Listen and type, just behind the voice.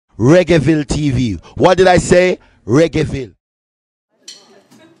Reggaeville TV. What did I say? Reggaeville.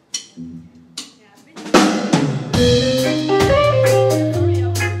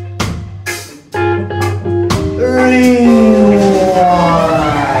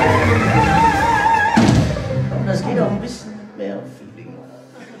 Das geht auch ein bisschen mehr Feeling.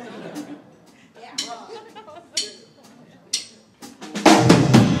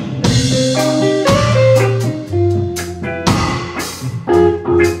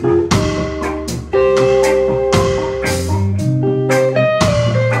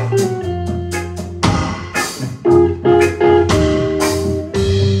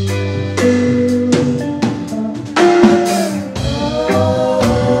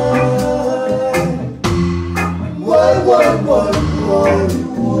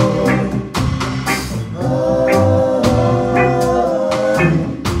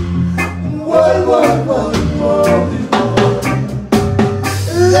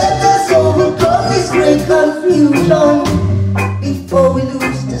 Let us overcome this great confusion before we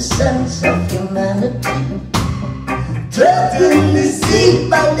lose the sense of humanity. Trapped and deceived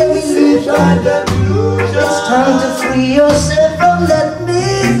by the illusion. It's time to free yourself from that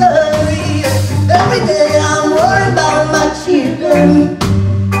misery. Every day I'm worried about my children,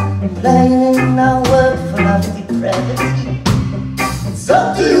 playing in our world full of depravity. It's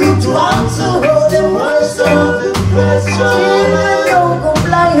up to you to answer all the words of the question. Children, don't go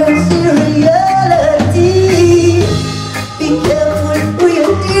blind and see reality. Be careful who you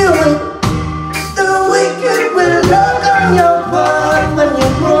deal with. The wicked will knock on your path when you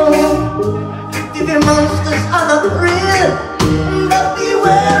grow. If your monsters are not real, but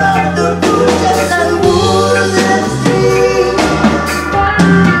beware of the bushes and wolves and streams.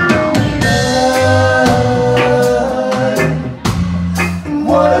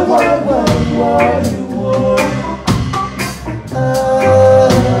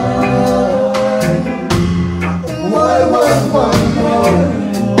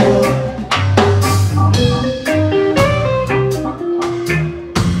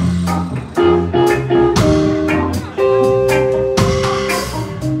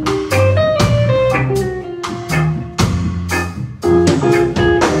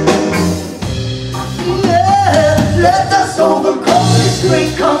 Let us overcome this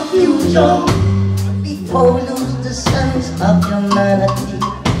great confusion before we lose the sense of humanity.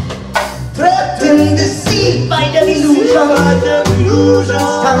 Trapped and deceived by the illusion.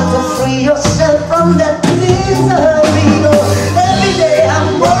 It's time to free yourself from that misery. Oh, every day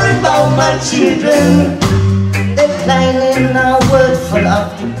I'm worried about my children. They're playing in a world full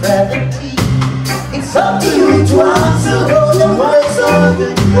of depravity. It's up to you to answer all the words of the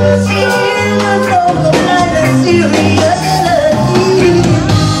question. Children, don't go blind and see reality.